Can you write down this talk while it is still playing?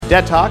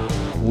DET Talk,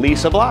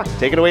 Lisa Bloch.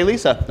 Take it away,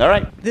 Lisa. All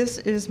right. This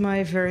is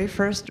my very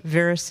first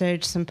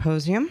VeraSage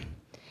symposium,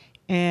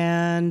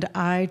 and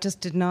I just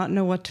did not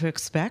know what to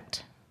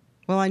expect.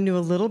 Well, I knew a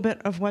little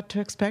bit of what to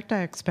expect.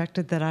 I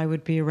expected that I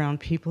would be around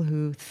people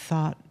who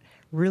thought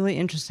really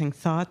interesting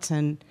thoughts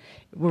and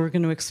were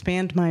going to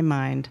expand my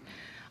mind.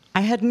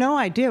 I had no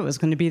idea it was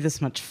going to be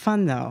this much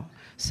fun, though.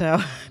 So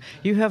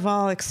you have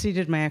all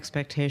exceeded my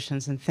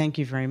expectations, and thank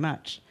you very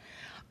much.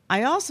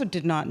 I also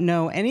did not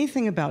know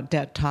anything about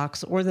DET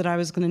Talks or that I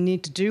was going to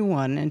need to do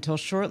one until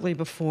shortly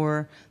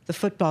before the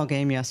football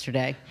game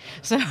yesterday.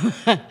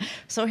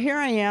 So here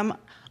I am.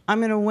 I'm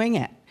going to wing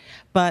it.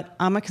 But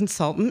I'm a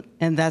consultant,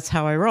 and that's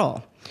how I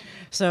roll.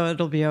 So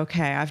it'll be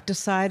okay. I've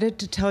decided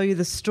to tell you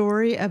the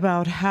story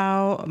about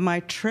how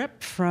my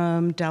trip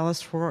from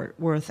Dallas-Fort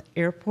Worth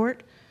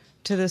Airport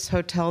to this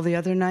hotel the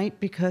other night,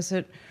 because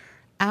it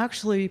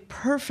actually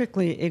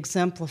perfectly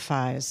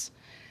exemplifies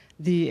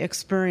the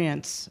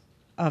experience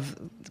of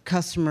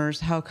customers,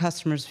 how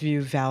customers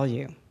view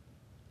value.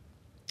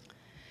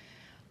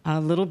 A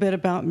little bit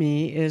about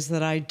me is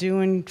that I do,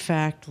 in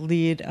fact,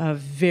 lead a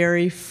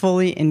very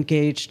fully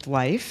engaged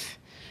life,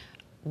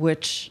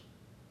 which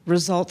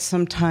results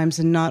sometimes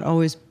in not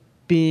always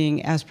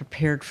being as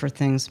prepared for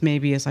things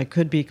maybe as I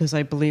could be, because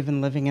I believe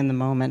in living in the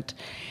moment.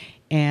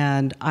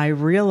 And I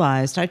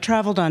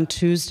traveled on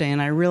Tuesday,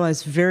 and I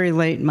realized very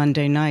late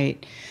Monday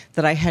night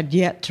that I had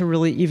yet to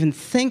really even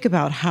think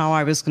about how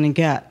I was going to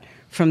get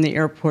from the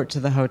airport to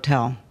the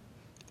hotel,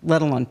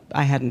 let alone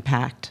I hadn't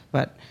packed,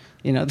 but,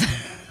 you know,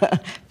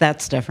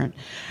 that's different.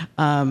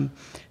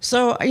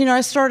 So, you know,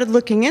 I started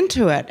looking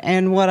into it,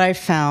 and what I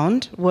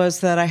found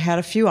was that I had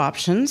a few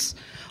options.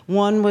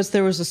 One was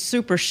there was a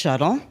super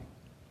shuttle.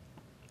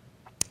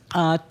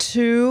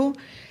 Two,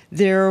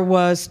 there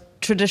was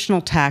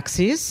traditional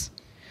taxis.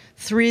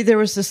 Three, there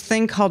was this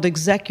thing called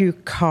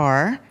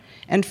ExecuCar.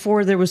 And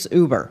four, there was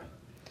Uber.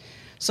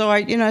 So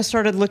I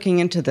started looking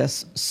into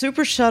this.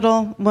 Super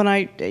shuttle,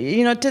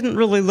 it didn't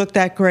really look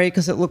that great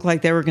because it looked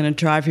like they were going to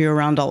drive you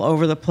around all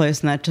over the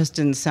place, and that just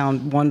didn't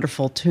sound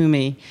wonderful to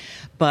me.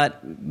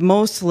 But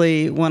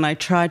mostly when I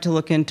tried to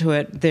look into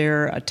it,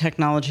 their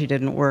technology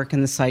didn't work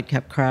and the site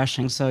kept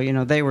crashing. So,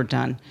 they were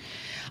done.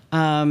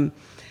 Then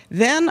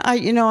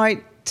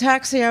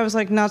taxi, I was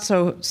like not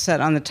so set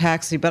on the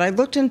taxi, but I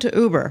looked into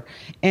Uber,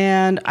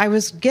 and I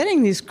was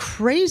getting these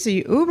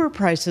crazy Uber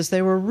prices.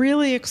 They were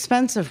really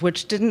expensive,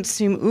 which didn't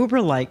seem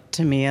Uber-like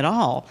to me at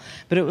all.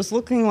 But it was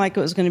looking like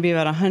it was going to be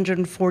about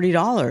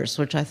 $140,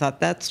 which I thought,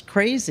 that's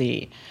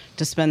crazy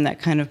to spend that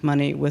kind of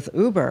money with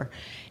Uber.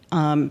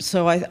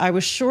 So I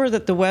was sure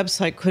that the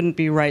website couldn't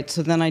be right,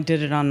 so then I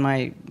did it on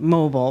my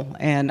mobile,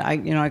 and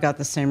I got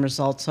the same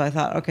results. So I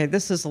thought, okay,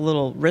 this is a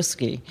little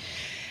risky.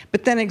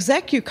 But then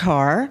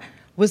ExecuCar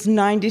was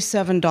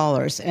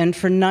 $97, and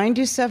for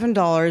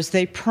 $97,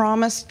 they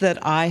promised that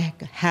I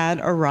had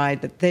a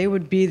ride, that they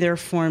would be there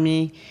for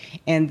me,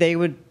 and they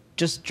would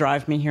just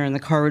drive me here, and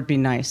the car would be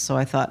nice. So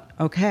I thought,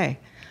 okay,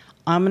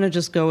 I'm going to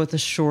just go with the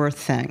sure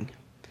thing.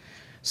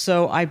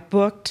 So I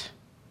booked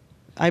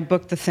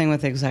the thing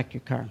with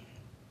ExecuCar.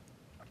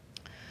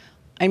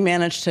 I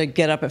managed to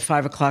get up at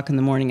 5 o'clock in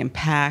the morning and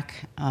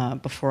pack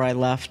before I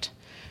left,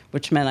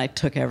 which meant I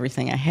took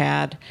everything I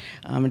had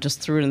and just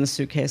threw it in the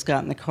suitcase,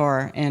 got in the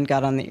car, and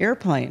got on the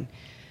airplane.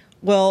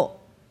 Well,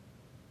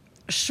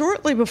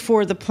 shortly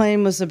before the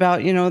plane was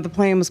the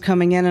plane was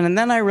coming in, and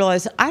then I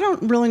realized I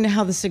don't really know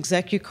how this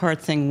ExecuCar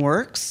thing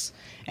works,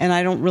 and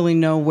I don't really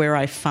know where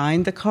I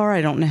find the car.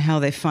 I don't know how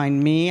they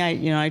find me.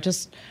 I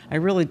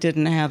really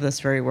didn't have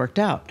this very worked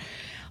out.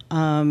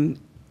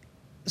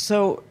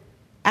 So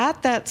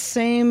at that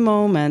same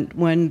moment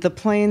when the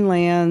plane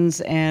lands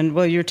and,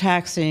 you're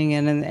taxiing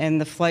and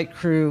the flight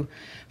crew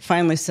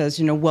finally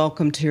says,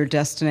 welcome to your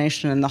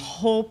destination, and the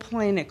whole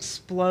plane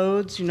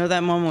explodes,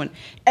 that moment when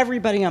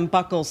everybody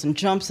unbuckles and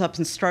jumps up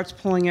and starts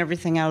pulling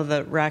everything out of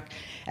the rack.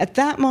 At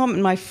that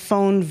moment, my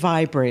phone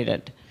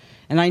vibrated.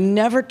 And I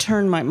never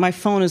turn my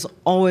phone is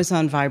always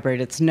on vibrate.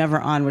 It's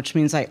never on, which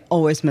means I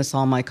always miss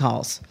all my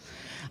calls,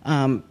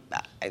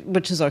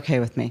 which is okay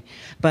with me.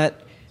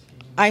 But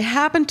I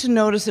happened to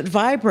notice it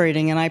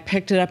vibrating, and I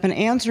picked it up and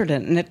answered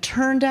it, and it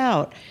turned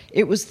out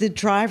it was the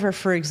driver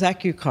for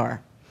ExecuCar.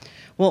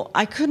 Well,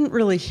 I couldn't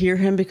really hear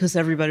him because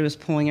everybody was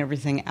pulling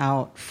everything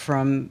out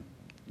from,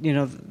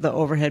 the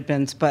overhead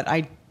bins, but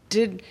I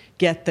did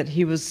get that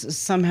he was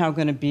somehow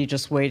going to be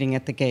just waiting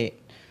at the gate.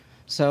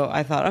 So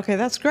I thought, okay,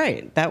 that's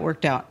great. That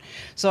worked out.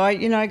 So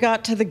I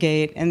got to the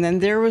gate, and then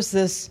there was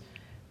this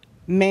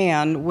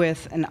man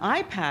with an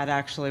iPad,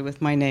 actually,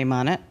 with my name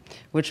on it,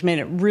 which made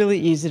it really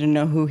easy to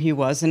know who he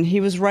was. And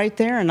he was right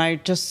there, and I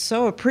just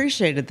so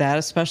appreciated that,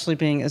 especially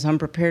being as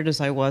unprepared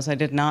as I was. I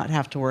did not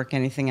have to work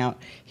anything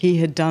out. He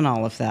had done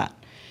all of that.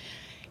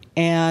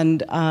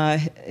 And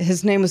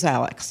his name was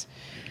Alex.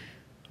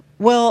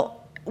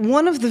 Well,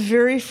 one of the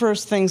very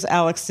first things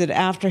Alex did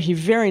after he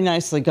very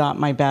nicely got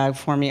my bag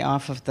for me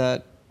off of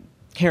the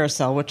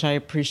carousel, which I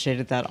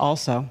appreciated that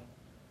also,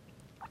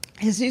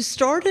 is he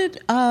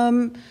started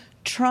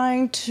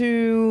trying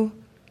to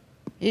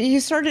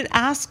He started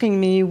asking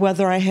me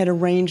whether I had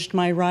arranged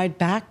my ride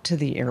back to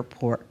the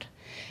airport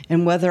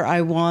and whether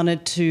I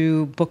wanted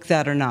to book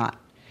that or not.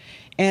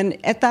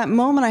 And at that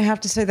moment, I have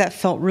to say that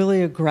felt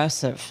really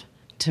aggressive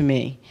to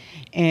me.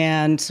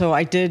 And so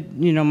I did,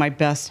 my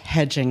best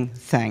hedging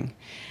thing.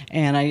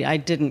 And I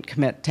didn't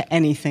commit to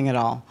anything at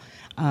all.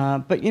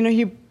 But,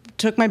 he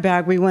took my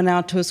bag. We went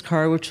out to his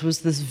car, which was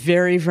this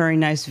very, very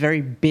nice,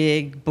 very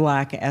big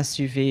black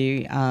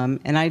SUV.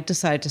 And I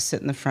decided to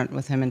sit in the front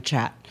with him and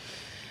chat.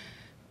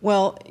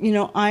 Well,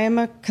 I am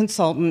a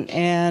consultant,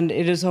 and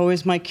it is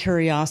always my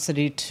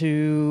curiosity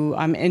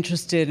I'm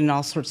interested in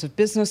all sorts of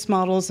business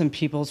models and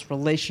people's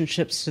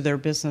relationships to their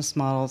business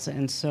models.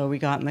 And so we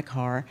got in the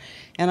car,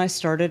 and I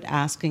started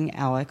asking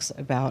Alex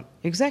about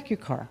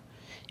ExecuCar.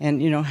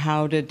 And,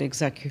 how did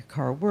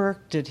ExecuCar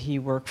work? Did he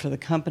work for the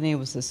company?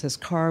 Was this his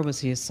car? Was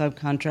he a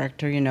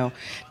subcontractor?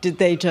 Did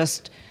they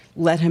just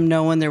let him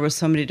know when there was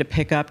somebody to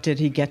pick up? Did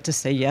he get to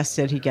say yes?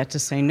 Did he get to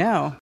say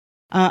no?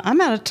 I'm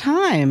out of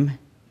time.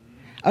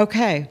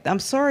 Okay, I'm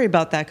sorry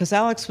about that, because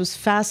Alex was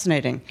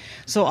fascinating.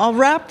 So I'll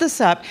wrap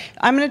this up.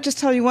 I'm going to just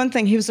tell you one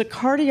thing. He was a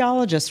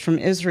cardiologist from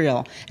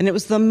Israel, and it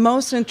was the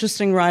most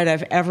interesting ride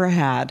I've ever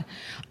had.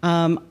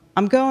 So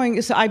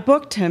I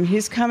booked him.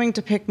 He's coming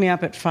to pick me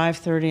up at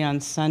 5:30 on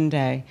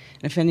Sunday.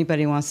 And if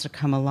anybody wants to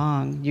come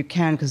along, you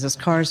can, because his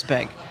car's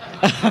big.